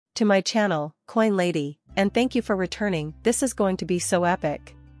to my channel, Coin Lady, and thank you for returning. This is going to be so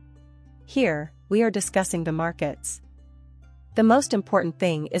epic. Here, we are discussing the markets. The most important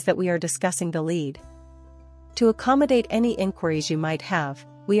thing is that we are discussing the lead. To accommodate any inquiries you might have,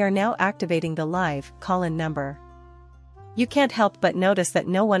 we are now activating the live call-in number. You can't help but notice that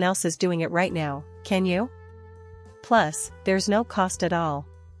no one else is doing it right now, can you? Plus, there's no cost at all.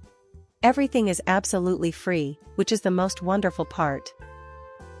 Everything is absolutely free, which is the most wonderful part.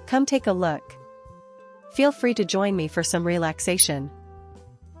 Come take a look. Feel free to join me for some relaxation.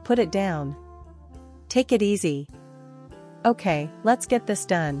 Put it down. Take it easy. Okay, let's get this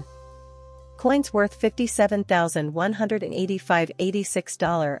done. Coin's worth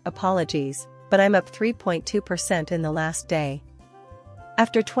 $57,185.86. Apologies, but I'm up 3.2% in the last day.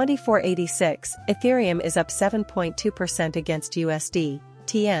 After 24.86, Ethereum is up 7.2% against USD,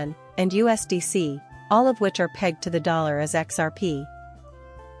 TN, and USDC, all of which are pegged to the dollar as XRP.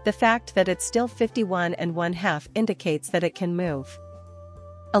 The fact that it's still 51.5 indicates that it can move.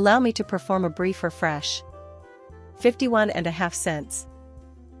 Allow me to perform a brief refresh. 51.5 cents.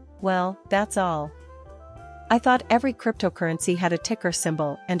 Well, that's all. I thought every cryptocurrency had a ticker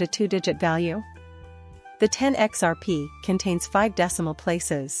symbol and a 2-digit value. The 10 XRP contains 5 decimal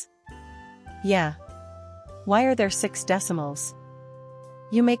places. Yeah. Why are there 6 decimals?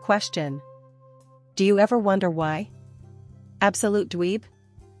 You may question. Do you ever wonder why? Absolute dweeb?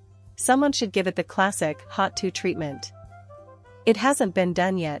 Someone should give it the classic hot 2 treatment. It hasn't been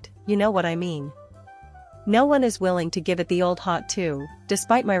done yet, you know what I mean. No one is willing to give it the old hot 2,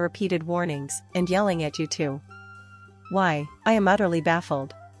 despite my repeated warnings and yelling at you two. Why, I am utterly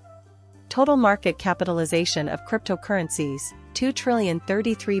baffled. Total market capitalization of cryptocurrencies,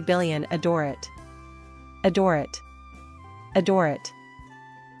 $2.033 trillion. Adore it. Adore it. Adore it.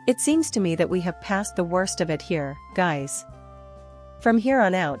 It seems to me that we have passed the worst of it here, guys. From here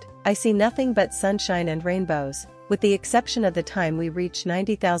on out, I see nothing but sunshine and rainbows, with the exception of the time we reach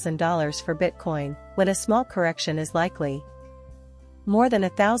 $90,000 for Bitcoin, when a small correction is likely. More than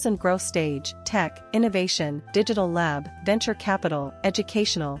 1,000 growth stage, tech, innovation, digital lab, venture capital,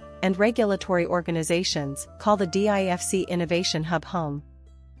 educational, and regulatory organizations call the DIFC Innovation Hub home.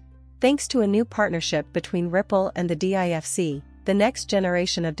 Thanks to a new partnership between Ripple and the DIFC, the next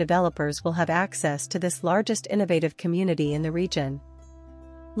generation of developers will have access to this largest innovative community in the region.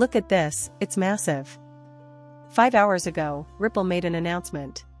 Look at this, it's massive. 5 hours ago, Ripple made an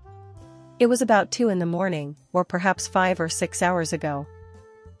announcement. It was about 2 in the morning, or perhaps 5 or 6 hours ago.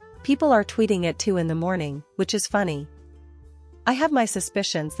 People are tweeting at 2 in the morning, which is funny. I have my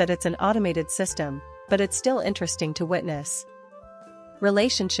suspicions that it's an automated system, but it's still interesting to witness.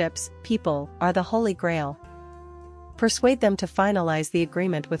 Relationships, people, are the holy grail. Persuade them to finalize the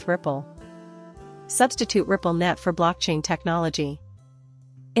agreement with Ripple. Substitute RippleNet for blockchain technology.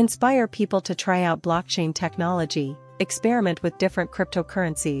 Inspire people to try out blockchain technology, experiment with different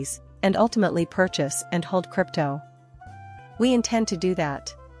cryptocurrencies, and ultimately purchase and hold crypto. We intend to do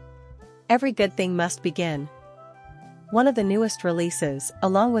that. Every good thing must begin. One of the newest releases,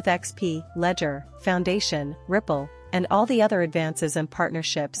 along with XP, Ledger, Foundation, Ripple, and all the other advances and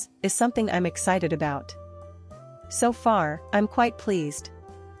partnerships, is something I'm excited about. So far, I'm quite pleased.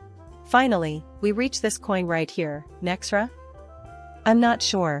 Finally, we reach this coin right here, Nexra? I'm not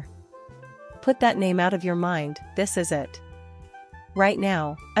sure. Put that name out of your mind, this is it. Right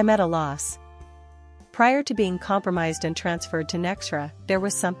now, I'm at a loss. Prior to being compromised and transferred to Nexra, there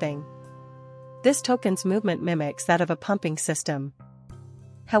was something. This token's movement mimics that of a pumping system.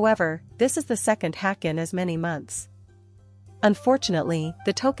 However, this is the second hack in as many months. Unfortunately,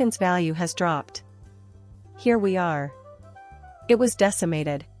 the token's value has dropped. Here we are. It was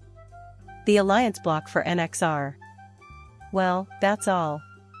decimated. The alliance block for NXR. Well, that's all.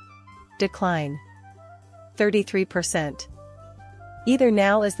 Decline. 33%. Either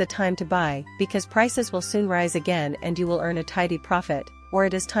now is the time to buy, because prices will soon rise again and you will earn a tidy profit, or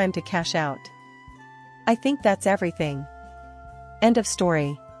it is time to cash out. I think that's everything. End of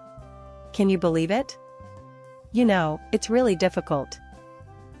story. Can you believe it? You know, it's really difficult.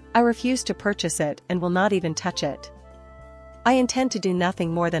 I refuse to purchase it and will not even touch it. I intend to do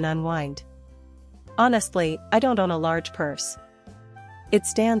nothing more than unwind. Honestly, I don't own a large purse. It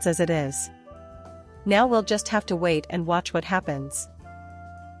stands as it is. Now we'll just have to wait and watch what happens.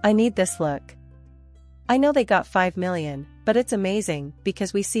 I need this look. I know they got 5 million, but it's amazing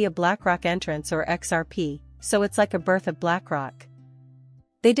because we see a BlackRock entrance or XRP, so it's like a birth of BlackRock.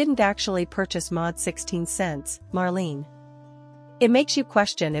 They didn't actually purchase mod 16 cents, Marlene. It makes you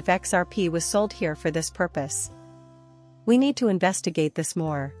question if XRP was sold here for this purpose. We need to investigate this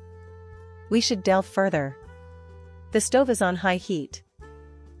more. We should delve further. The stove is on high heat.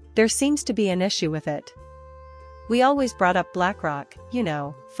 There seems to be an issue with it. We always brought up BlackRock, you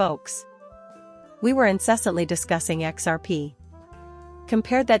know, folks. We were incessantly discussing XRP.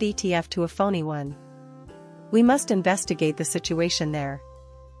 Compared that ETF to a phony one. We must investigate the situation there.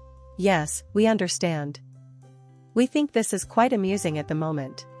 Yes, we understand. We think this is quite amusing at the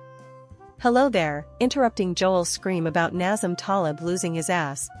moment. Hello there, interrupting Joel's scream about Nazim Taleb losing his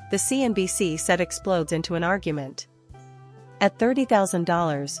ass, the CNBC said explodes into an argument. At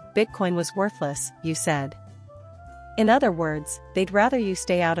 $30,000, Bitcoin was worthless, you said. In other words, they'd rather you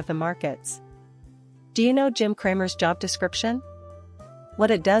stay out of the markets. Do you know Jim Cramer's job description?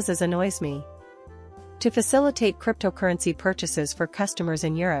 What it does is annoys me. To facilitate cryptocurrency purchases for customers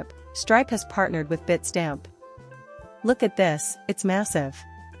in Europe, Stripe has partnered with Bitstamp. Look at this, it's massive.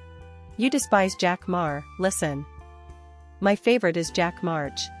 You despise Jack Ma, listen. My favorite is Jack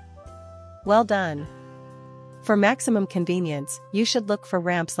March. Well done. For maximum convenience, you should look for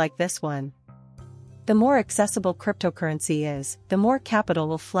ramps like this one. The more accessible cryptocurrency is, the more capital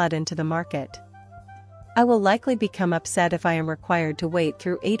will flood into the market. I will likely become upset if I am required to wait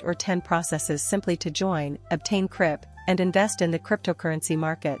through 8 or 10 processes simply to join, obtain CRYP, and invest in the cryptocurrency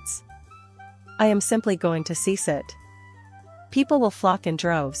markets. I am simply going to cease it. People will flock in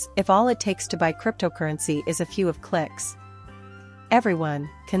droves if all it takes to buy cryptocurrency is a few of clicks. Everyone,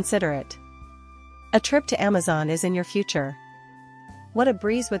 consider it. A trip to Amazon is in your future. What a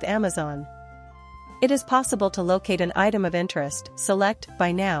breeze with Amazon. It is possible to locate an item of interest, select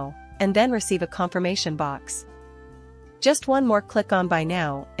Buy Now, and then receive a confirmation box. Just one more click on Buy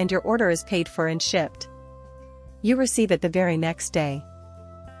Now and your order is paid for and shipped. You receive it the very next day.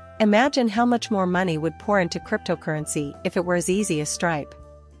 Imagine how much more money would pour into cryptocurrency if it were as easy as Stripe.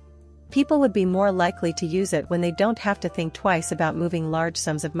 People would be more likely to use it when they don't have to think twice about moving large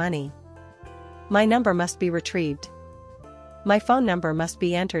sums of money. My number must be retrieved. My phone number must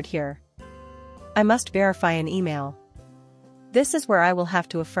be entered here. I must verify an email. This is where I will have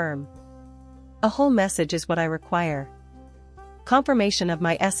to affirm. A whole message is what I require. Confirmation of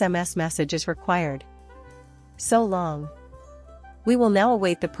my SMS message is required. So long. We will now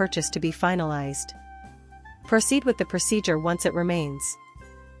await the purchase to be finalized. Proceed with the procedure once it remains.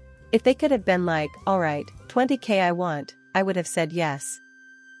 If they could have been like, alright, $20,000 I want, I would have said yes.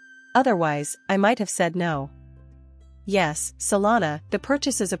 Otherwise, I might have said no. Yes, Solana, the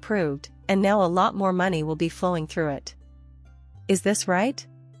purchase is approved, and now a lot more money will be flowing through it. Is this right?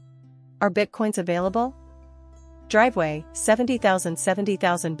 Are bitcoins available? Driveway, 70,000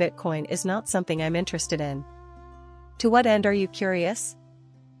 Bitcoin is not something I'm interested in. To what end are you curious?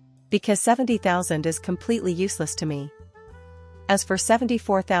 Because 70,000 is completely useless to me. As for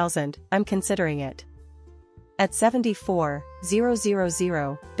 74,000, I'm considering it. At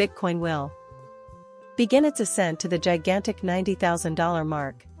 74,000, Bitcoin will begin its ascent to the gigantic $90,000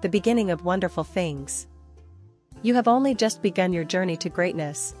 mark, the beginning of wonderful things. You have only just begun your journey to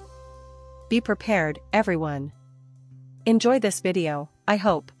greatness. Be prepared, everyone. Enjoy this video, I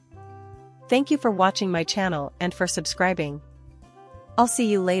hope. Thank you for watching my channel and for subscribing. I'll see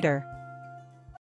you later.